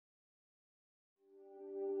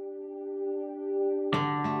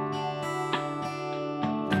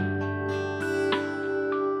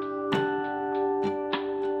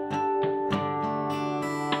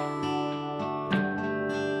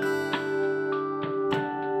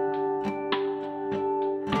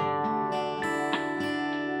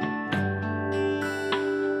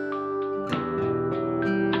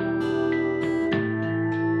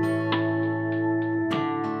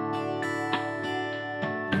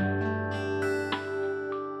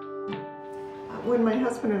When my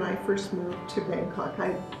husband and I first moved to Bangkok,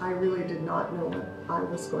 I really did not know what I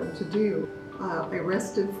was going to do. I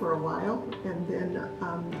rested for a while and then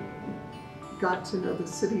got to know the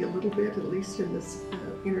city a little bit, at least in this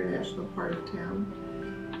international part of town.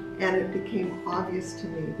 And it became obvious to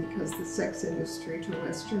me because the sex industry to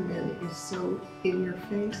Western men is so in your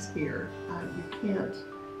face here. You can't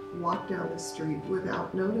walk down the street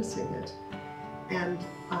without noticing it. And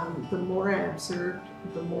the more I observed,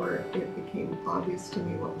 the more it became obvious to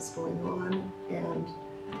me what was going on. And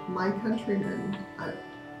my countrymen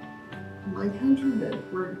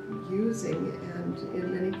were using, and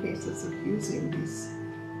in many cases abusing, these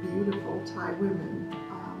beautiful Thai women.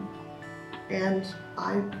 And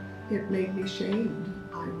it made me shamed.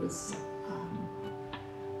 I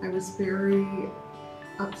was very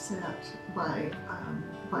upset by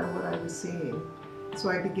what I was seeing. So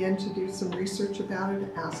I began to do some research about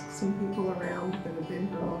it, ask some people around that have been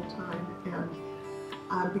here a long time, and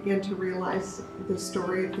I began to realize the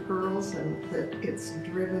story of the girls and that it's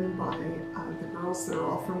driven by the girls that are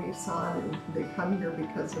all from Isan, and they come here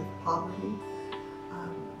because of poverty.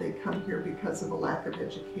 They come here because of a lack of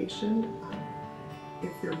education.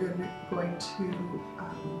 If they're going to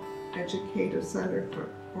educate a son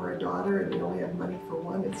or a daughter and they only have money for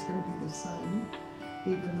one, it's going to be the son,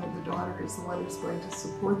 even though the daughter is the one who's going to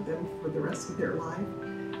support them for the rest of their life.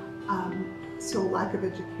 So lack of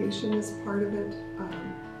education is part of it.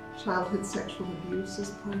 Childhood sexual abuse is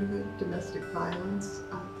part of it. Domestic violence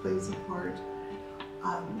plays a part.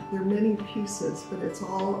 There are many pieces, but it's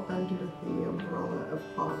all under the umbrella of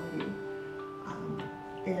poverty.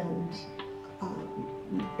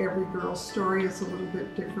 Every girl's story is a little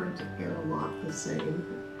bit different and a lot the same.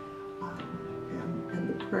 And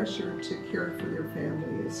the pressure to care for their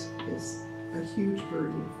family is a huge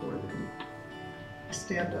burden for them. I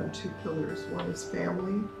stand on two pillars. One is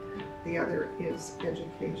family, the other is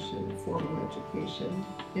education, formal education,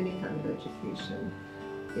 any kind of education,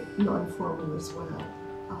 non-formal as well.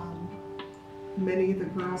 Many of the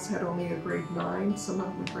girls had only a grade 9, some of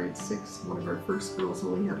them a grade 6. One of our first girls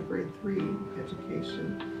only had a grade 3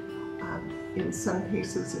 education. In some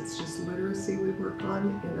cases it's just literacy we work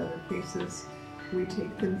on. In other cases we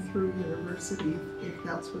take them through university if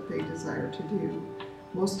that's what they desire to do.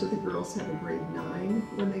 Most of the girls have a grade 9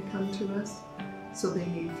 when they come to us, so they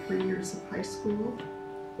need 3 years of high school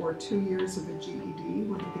or 2 years of a GED,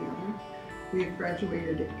 one or the other. We have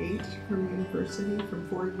graduated 8 from university, from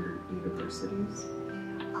 4-year universities,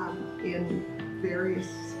 in various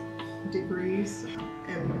degrees,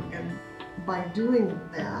 and by doing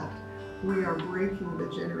that, we are breaking the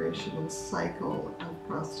generational cycle of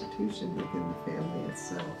prostitution within the family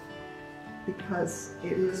itself, because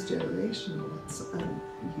it is generational.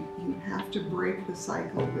 You have to break the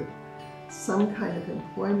cycle with some kind of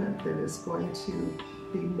employment that is going to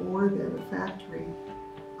be more than a factory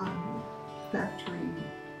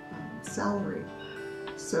salary.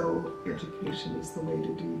 So education is the way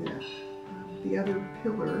to do that. The other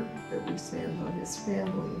pillar that we stand on is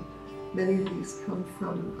family. Many of these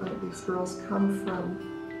girls come from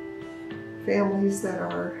families that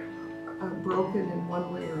are broken in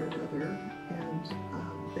one way or another, and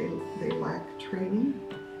they lack training.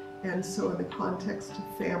 And so in the context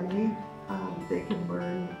of family, they can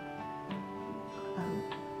learn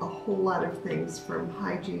a whole lot of things, from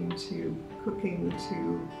hygiene to cooking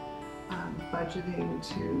to budgeting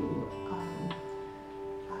to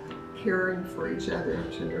caring for each other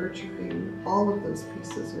to nurturing. All of those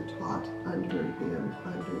pieces are taught under the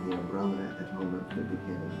umbrella at Home of New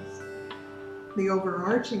Beginnings. The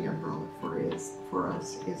overarching umbrella for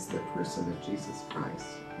us is the person of Jesus Christ,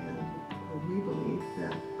 and we believe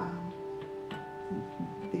that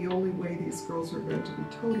the only way these girls are going to be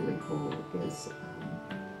totally whole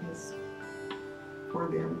is for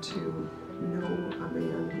them to know a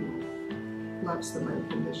man who loves them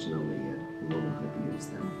unconditionally and will not abuse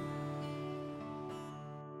them.